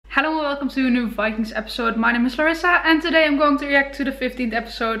Hello and welcome to a new Vikings episode. My name is Larissa and today I'm going to react to the 15th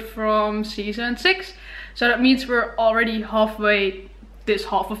episode from season 6. So that means we're already halfway this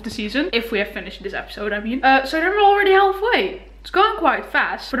half of the season. If we have finished this episode, I mean. So then we're already halfway. It's going quite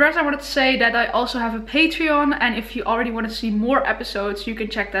fast. For the rest, I wanted to say that I also have a Patreon, and if you already want to see more episodes, you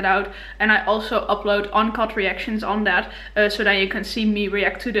can check that out. And I also upload uncut reactions on that, so that you can see me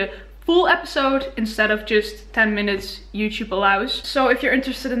react to the full episode instead of just 10 minutes YouTube allows. So if you're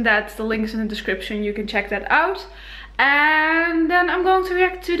interested in that, the link is in the description, you can check that out. And then I'm going to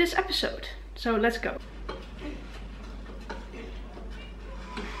react to this episode. So let's go.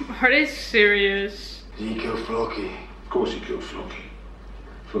 Are they serious? Did he kill Floki? Of course he killed Floki.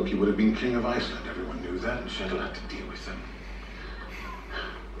 Floki would have been king of Iceland, everyone knew that, and Shettle had to deal with them.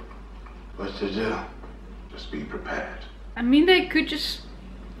 What's to do? Just be prepared. I mean, they could just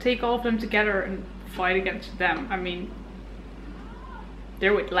take all of them together and fight against them. I mean,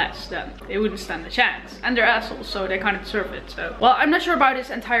 they're with less, then they wouldn't stand a chance. And they're assholes, so they kind of deserve it. So, well, I'm not sure about his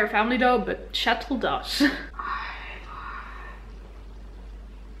entire family though, but Shettle does.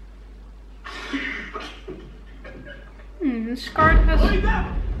 Scarred has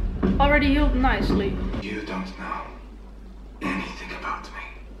already healed nicely. You don't know anything about me.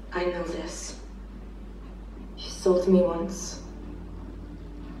 I know this. You sold me once.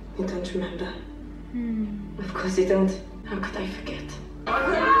 You don't remember? Of course you don't. How could I forget?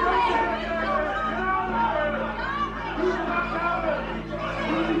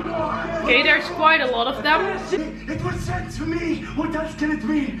 Okay, there's quite a lot of them. It was sent to me! What else can it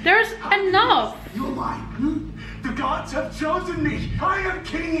mean? There's enough! You're mine. The gods have chosen me. I am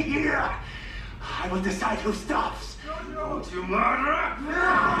king here. I will decide who stops. Don't you murderer!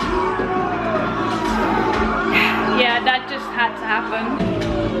 Yeah, that just had to happen.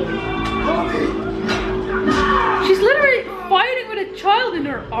 She's literally fighting with a child in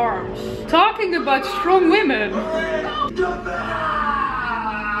her arms. Talking about strong women.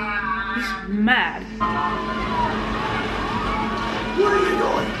 He's mad. What are you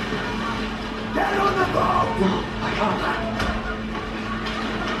doing? Get on the boat! No, I can't.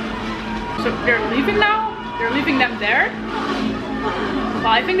 So they're leaving now? They're leaving them there? Well,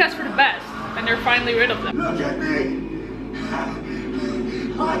 I think that's for the best. And they're finally rid of them. Look at me!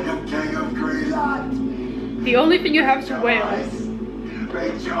 I am king of Greenland! The only thing you have is a whale.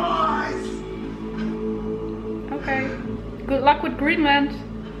 Rejoice! Okay. Good luck with Greenland.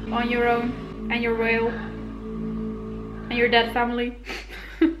 On your own. And your whale. And your dead family.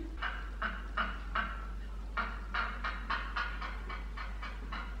 You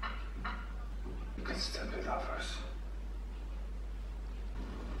can still be lovers.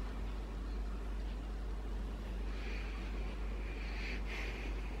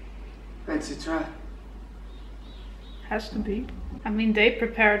 It's a trap. Has to be. I mean, they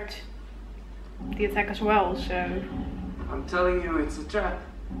prepared the attack as well, so... I'm telling you, it's a trap.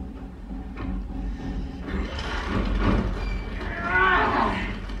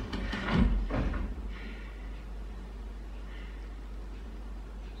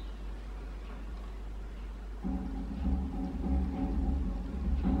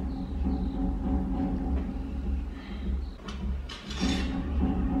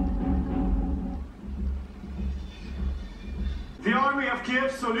 The army of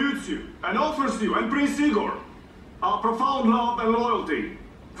Kiev salutes you and offers you and Prince Igor our profound love and loyalty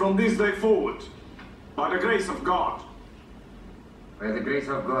from this day forward, by the grace of God. By the grace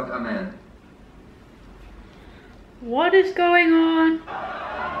of God, amen. What is going on?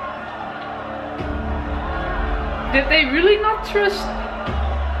 Did they really not trust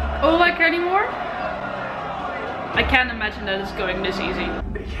Oleg anymore? I can't imagine that it's going this easy.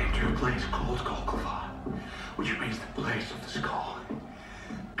 They came to a place called Golgotha, which means the place of the skull.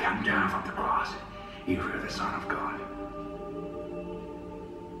 Come down from the cross, you are the Son of God.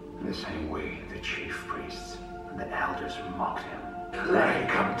 In the same way, the chief priests and the elders mocked him. Let him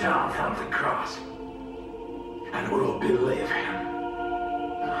come down from the cross, and we will believe him.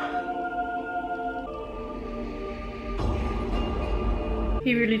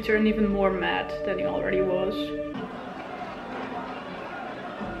 He really turned even more mad than he already was.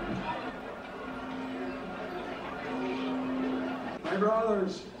 My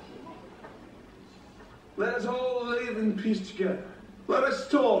brothers, let us all live in peace together. Let us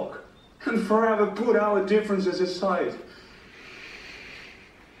talk and forever put our differences aside.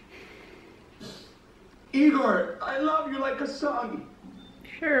 Igor, I love you like a son.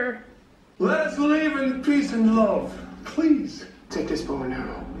 Sure. Let us live in peace and love, please. Take this bow and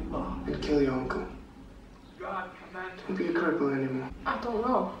arrow and kill your uncle. God command. Don't be a cripple anymore. I don't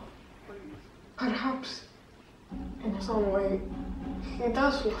know. Perhaps, in some way, He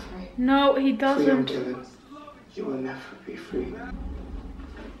does feel free. No, he If we don't doesn't. kill him, you will never be free.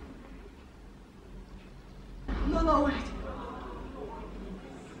 No, wait.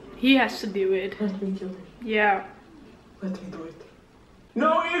 He has to do it. Let me kill him. Yeah. Let me do it.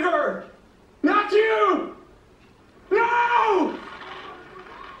 No, Igor! Not you! No!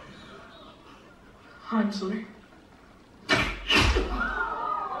 I'm sorry.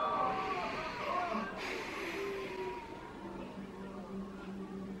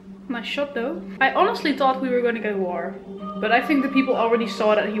 Nice shot though. I honestly thought we were gonna get war, but I think the people already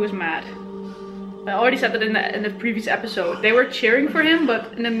saw that he was mad. I already said that in the previous episode. They were cheering for him,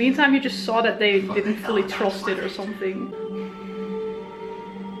 but in the meantime you just saw that they didn't fully trust it or something.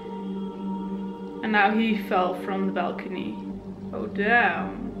 And now he fell from the balcony. Oh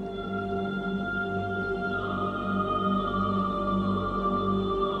damn.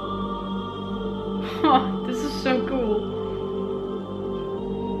 Huh, this is so cool.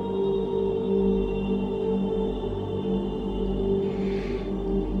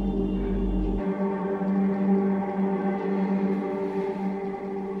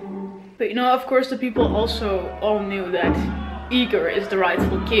 But you know, of course the people also all knew that Igor is the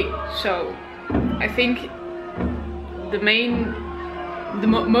rightful king. So I think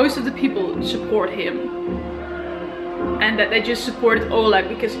most of the people support him. And that they just supported Oleg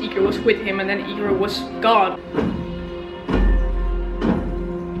because Igor was with him and then Igor was gone.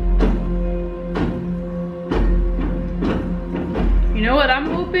 You know what I'm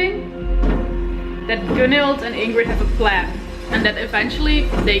hoping? That Gunhild and Ingrid have a plan. And that eventually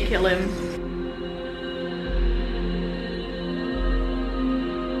they kill him.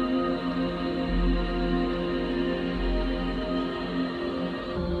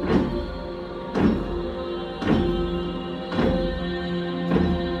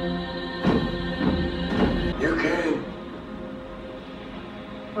 You came.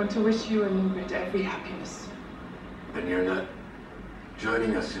 I want to wish you and Ingrid every happiness. And you're not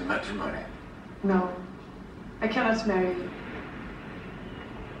joining us in matrimony. No, I cannot marry you.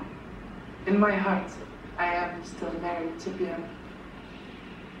 In my heart, I am still married to Björn.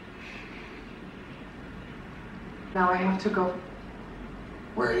 Now I have to go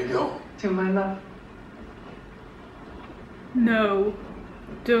Where you go? to my love. No,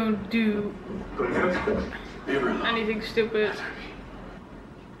 don't do Leave her alone. anything stupid.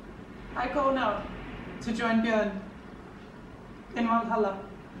 I go now to join Björn in Valhalla.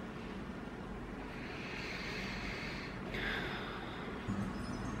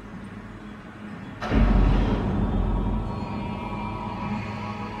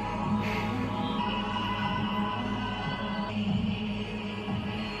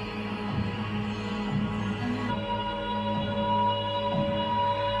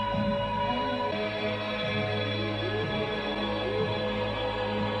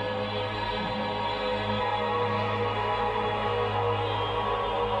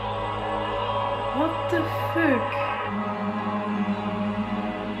 What the fuck?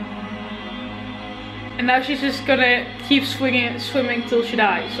 And now she's just gonna keep swimming till she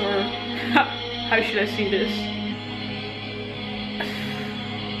dies, or how should I see this?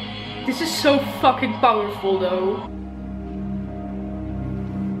 This is so fucking powerful though.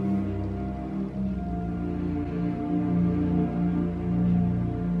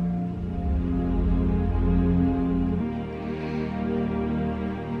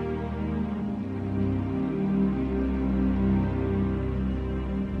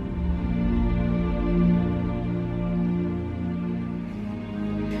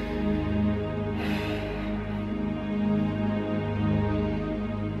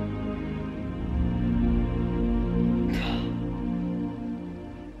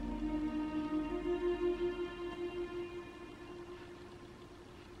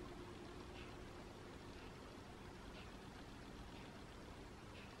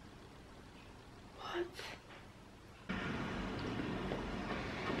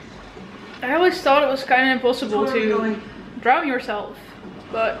 I always thought it was kind of impossible to drown yourself,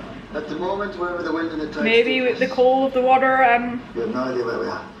 but At the moment, wherever the wind and the tide maybe with the cold of the water and You have no idea where we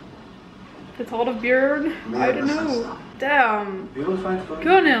are. the thought of Björn, I don't know. Damn. We will find food.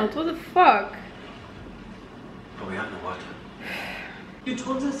 Gunhild, what the fuck? But we have no water. You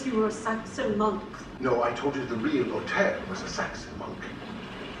told us you were a Saxon monk. No, I told you the real Otter was a Saxon monk.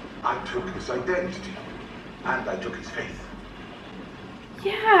 I took his identity, and I took his faith.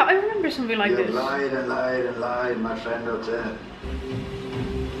 Yeah, I remember something like You this. have lied and lied and lied, my friend Otter.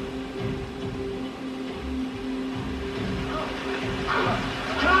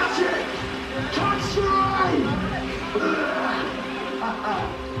 Catch it! Catch the rain!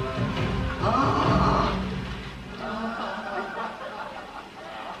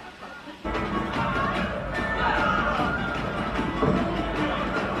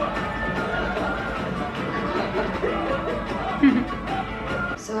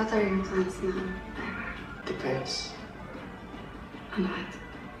 what are your plans now? Depends On what?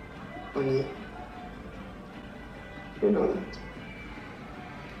 on you. You know that.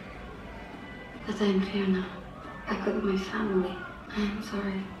 But I'm here now. Back with my family. I am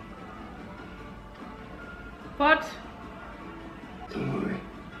sorry. What? Don't worry.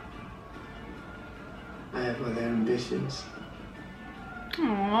 I have other ambitions.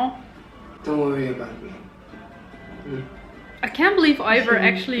 Aww. Don't worry about me. I can't believe Ivor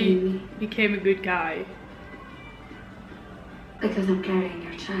actually became a good guy. Because I'm carrying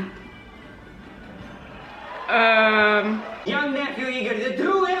your child. Young nephew Igor, the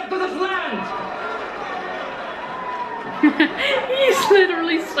true heir to this land! He's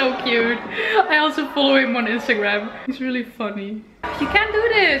literally so cute. I also follow him on Instagram. He's really funny. You can't do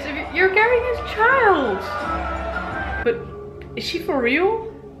this if you're carrying his child. But is she for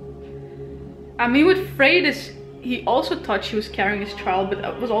real? I mean, with Freydis, he also thought she was carrying his child, but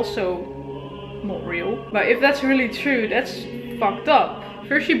that was also not real. But if that's really true, that's fucked up.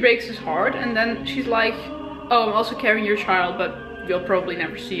 First she breaks his heart, and then she's like, oh, I'm also carrying your child, but we'll probably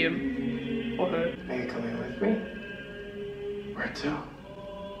never see him or her. Are you coming with me? Where to?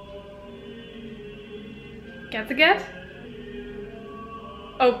 Get?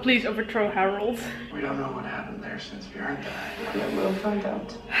 Oh, please overthrow Harold. We don't know what happened there since Bjorn died. Yeah, we'll find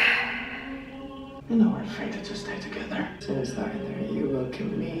out. You know we're fated to stay together. Since either you will kill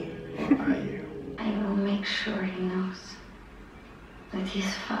me or I you. I will make sure he knows that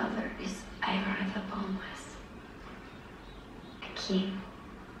his father is Ivor the Boneless, a king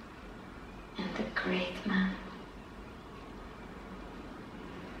and a great man.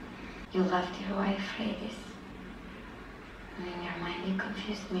 You loved your wife, Freydis, and in your mind you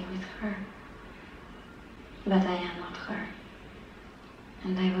confused me with her. But I am not her,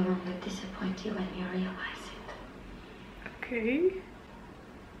 and I will only disappoint you when you realize it. Okay.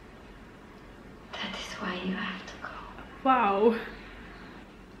 That is why you have to go. Wow.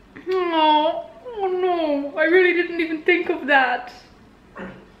 Oh no. I really didn't even think of that.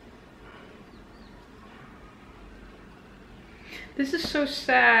 This is so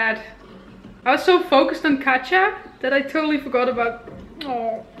sad. I was so focused on Katja that I totally forgot about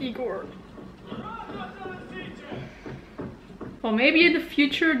Igor. Well, maybe in the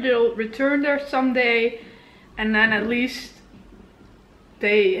future they'll return there someday, and then at least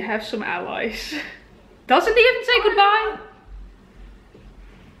they have some allies. Doesn't he even say goodbye?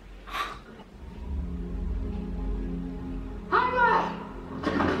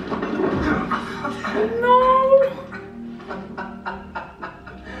 No!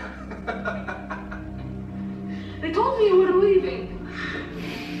 They told me you were leaving.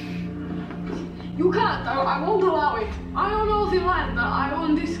 You can't. I won't allow it. I own all the land. I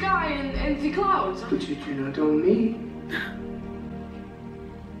own the sky and the clouds. But you do not own me.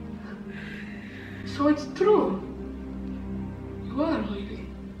 So it's true. You are leaving.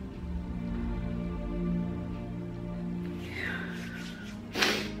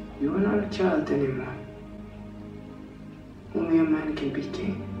 You are not a child anymore. Only a man can be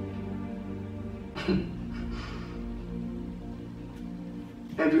king.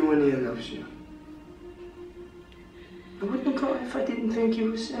 Everyone here loves you. I wouldn't go if I didn't think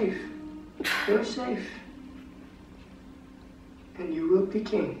you were safe. You're safe. And you will be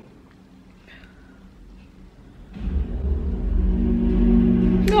king.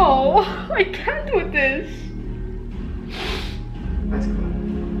 No, I can't with this. Let's go.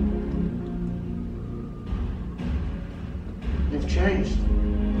 You've changed.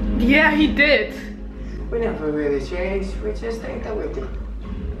 Yeah, he did. We never really changed. We just ain't that with it.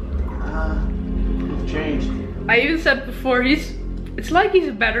 You've changed. I even said before, it's like he's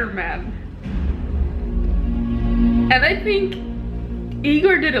a better man. And I think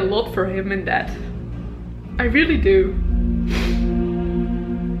Igor did a lot for him in that. I really do.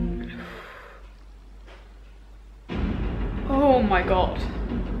 Oh my god.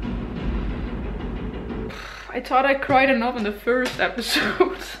 I thought I cried enough in the first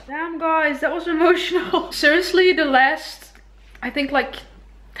episode. Damn guys, that was emotional. Seriously, the last, I think like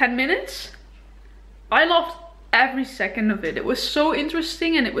 10 minutes, I loved every second of it. It was so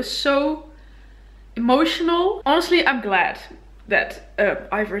interesting and it was so emotional. Honestly, I'm glad that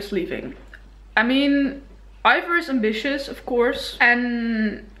Ivor is leaving. I mean, Ivor is ambitious, of course,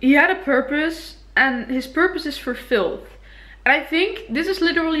 and he had a purpose, and his purpose is fulfilled. And I think this is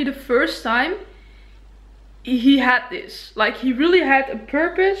literally the first time he had this. Like, he really had a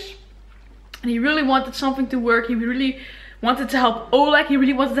purpose, and he really wanted something to work. He really wanted to help Oleg. He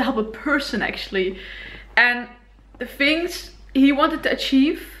really wanted to help a person, actually. And the things he wanted to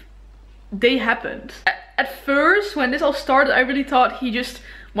achieve, they happened. At first, when this all started, I really thought he just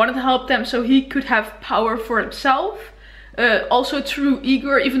wanted to help them so he could have power for himself. Also through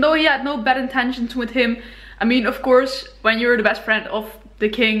Igor, even though he had no bad intentions with him. I mean, of course, when you're the best friend of the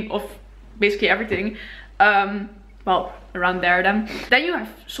king of basically everything, well, around there then you have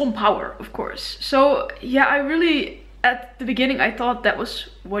some power, of course. So yeah, I really, at the beginning, I thought that was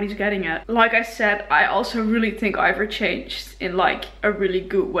what he's getting at. Like I said, I also really think Ivor changed in like a really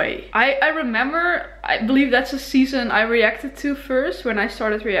good way. I remember, I believe that's a season I reacted to first when I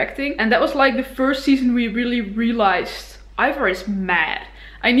started reacting. And that was like the first season we really realized Ivor is mad.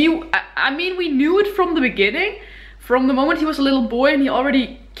 I mean, we knew it from the beginning. From the moment he was a little boy and he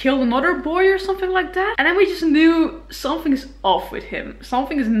already killed another boy or something like that. And then we just knew something's off with him.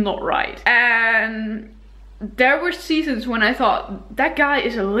 Something is not right. And there were seasons when I thought, that guy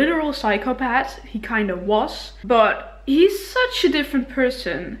is a literal psychopath. He kind of was. But he's such a different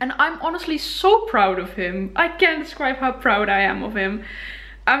person. And I'm honestly so proud of him. I can't describe how proud I am of him.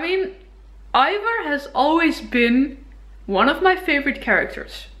 I mean, Ivor has always been one of my favorite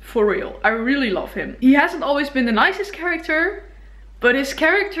characters. For real. I really love him. He hasn't always been the nicest character, but his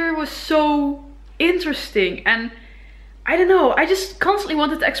character was so interesting, and I don't know, I just constantly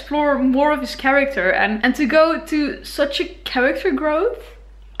wanted to explore more of his character, and to go to such a character growth,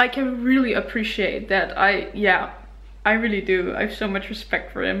 I can really appreciate that. I really do. I have so much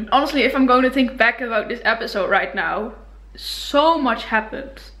respect for him. Honestly, if I'm going to think back about this episode right now, so much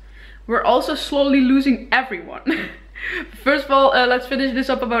happened. We're also slowly losing everyone. First of all, let's finish this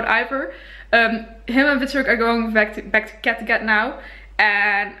up about Ivor. Him and Vitiska are going back to Kattegat now.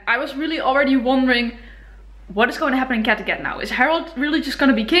 And I was really already wondering, what is going to happen in Kattegat now? Is Harold really just going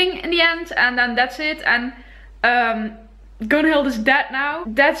to be king in the end? And then that's it? And Gunhild is dead now?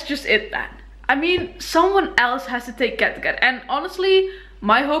 That's just it then. I mean, someone else has to take Kattegat. And honestly,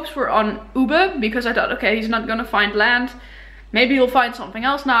 my hopes were on Ube, because I thought, okay, he's not going to find land. Maybe he'll find something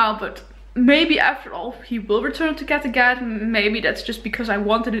else now, but maybe after all he will return to Kattegat. Maybe that's just because I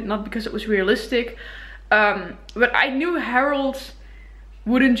wanted it, not because it was realistic. But I knew Harold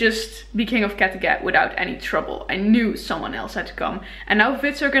wouldn't just be king of Kattegat without any trouble. I knew someone else had to come. And now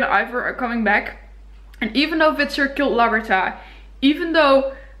Vitiska and Ivor are coming back. And even though Vitiska killed Larissa, even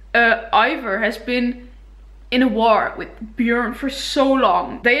though Ivor has been in a war with Bjorn for so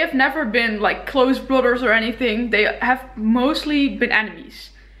long, they have never been like close brothers or anything. They have mostly been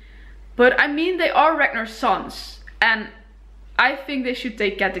enemies. But I mean, they are Ragnar's sons, and I think they should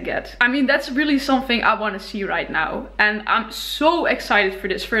take Kattegat. I mean, that's really something I want to see right now, and I'm so excited for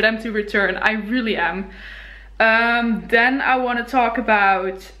this, for them to return. I really am. Then I want to talk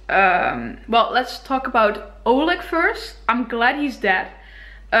about, well, let's talk about Oleg first. I'm glad he's dead.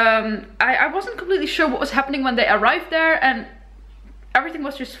 I wasn't completely sure what was happening when they arrived there, and everything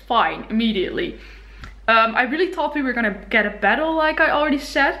was just fine immediately. I really thought we were gonna get a battle, like I already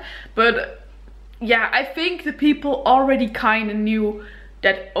said, but yeah, I think the people already kind of knew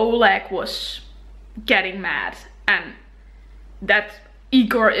that Oleg was getting mad and that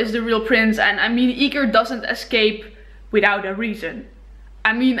Igor is the real prince. And I mean, Igor doesn't escape without a reason.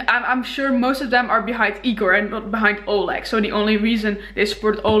 I mean, I'm sure most of them are behind Igor and not behind Oleg, so the only reason they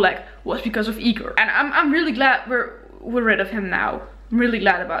supported Oleg was because of Igor. And I'm really glad we're rid of him now. I'm really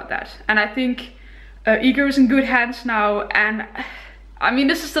glad about that. And I think Igor is in good hands now, and I mean,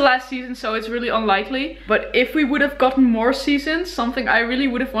 this is the last season, so it's really unlikely. But if we would have gotten more seasons, something I really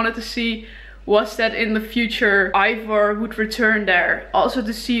would have wanted to see was that in the future Ivor would return there, also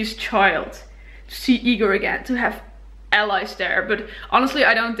to see his child, to see Igor again, to have allies there. But honestly,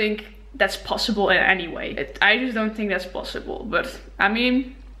 I don't think that's possible in any way. I just don't think that's possible, but I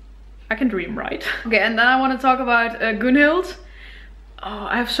mean, I can dream, right? Okay, and then I want to talk about Gunhild. Oh,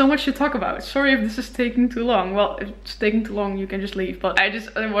 I have so much to talk about. Sorry if this is taking too long. Well, if it's taking too long, you can just leave. But I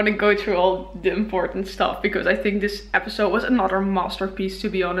want to go through all the important stuff, because I think this episode was another masterpiece, to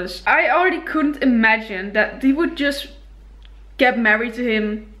be honest. I already couldn't imagine that they would just get married to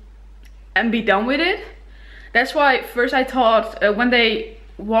him and be done with it. That's why first I thought when they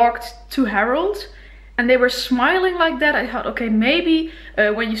walked to Harold and they were smiling like that, I thought, okay, maybe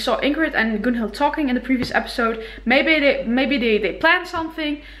when you saw Ingrid and Gunhild talking in the previous episode, maybe they planned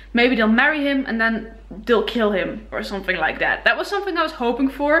something, maybe they'll marry him and then they'll kill him or something like that. That was something I was hoping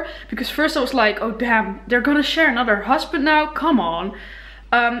for, because first I was like, oh damn, they're gonna share another husband now, come on.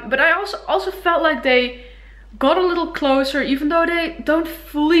 But I also felt like they got a little closer, even though they don't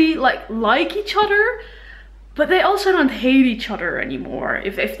fully like each other. But they also don't hate each other anymore,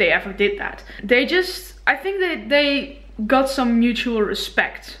 if they ever did that. They just, I think they got some mutual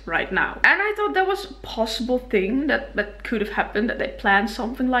respect right now. And I thought that was a possible thing that could have happened, that they planned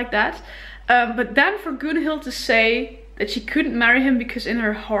something like that. But then for Gunhild to say that she couldn't marry him because in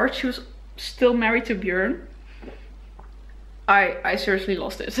her heart she was still married to Björn. I seriously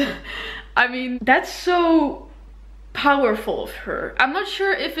lost it. I mean, that's so powerful of her. I'm not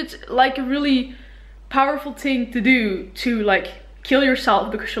sure if it's like a really powerful thing to do, to like kill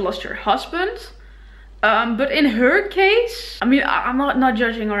yourself because you lost your husband. But in her case, I mean, I'm not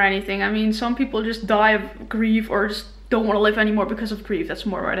judging or anything. I mean, some people just die of grief or just don't want to live anymore because of grief. That's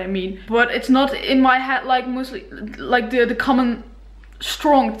more what I mean. But it's not in my head like mostly like the common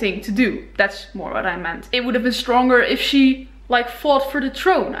strong thing to do. That's more what I meant. It would have been stronger if she like fought for the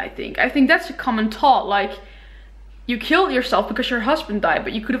throne, I think. I think that's a common thought. Like, you killed yourself because your husband died,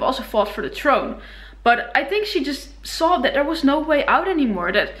 but you could have also fought for the throne. But I think she just saw that there was no way out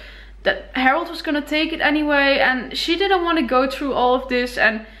anymore. That Harold was gonna take it anyway, and she didn't want to go through all of this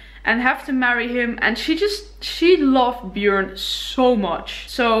and have to marry him. And she loved Björn so much.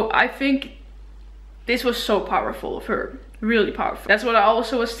 So I think this was so powerful of her. Really powerful. That's what I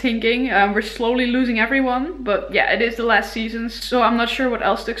also was thinking. We're slowly losing everyone, but yeah, it is the last season, so I'm not sure what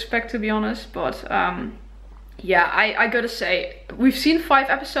else to expect, to be honest. But yeah, I gotta say, we've seen 5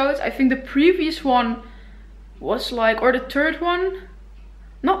 episodes. I think the previous one was like, or the third one,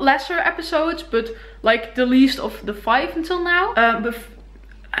 not lesser episodes, but like the least of the 5 until now. But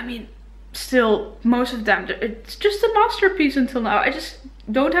I mean, still, most of them, it's just a masterpiece until now. I just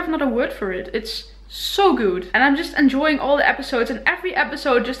don't have another word for it. It's so good, and I'm just enjoying all the episodes, and every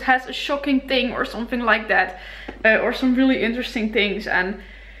episode just has a shocking thing or something like that, or some really interesting things. And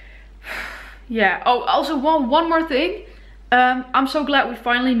yeah, oh, also one more thing, I'm so glad we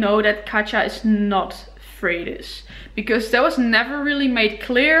finally know that Katja is not Freydis, because that was never really made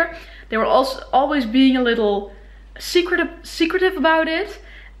clear. They were also always being a little secretive about it.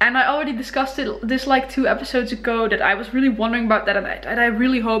 And I already discussed this like 2 episodes ago, that I was really wondering about that, and I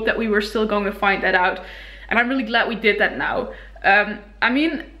really hope that we were still going to find that out. And I'm really glad we did that now. I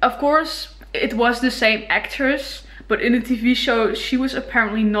mean, of course, it was the same actress, but in the TV show, she was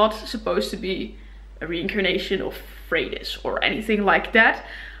apparently not supposed to be a reincarnation of Freydis or anything like that.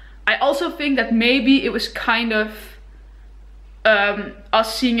 I also think that maybe it was kind of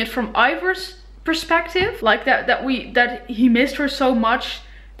us seeing it from Ivor's perspective, like that he missed her so much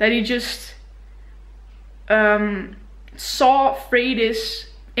that he just saw Freydis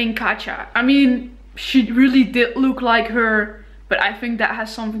in Katja. I mean, she really did look like her, but I think that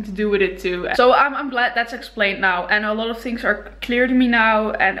has something to do with it too. So I'm glad that's explained now, and a lot of things are clear to me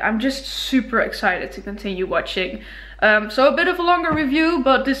now, and I'm just super excited to continue watching. So a bit of a longer review,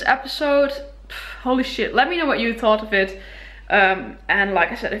 but this episode, holy shit, let me know what you thought of it. And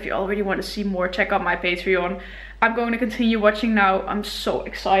like I said, if you already want to see more, check out my Patreon. I'm going to continue watching now. I'm so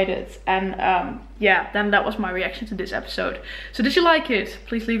excited. And yeah, then that was my reaction to this episode. So did you like it?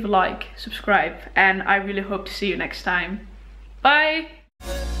 Please leave a like, subscribe, and I really hope to see you next time. Bye!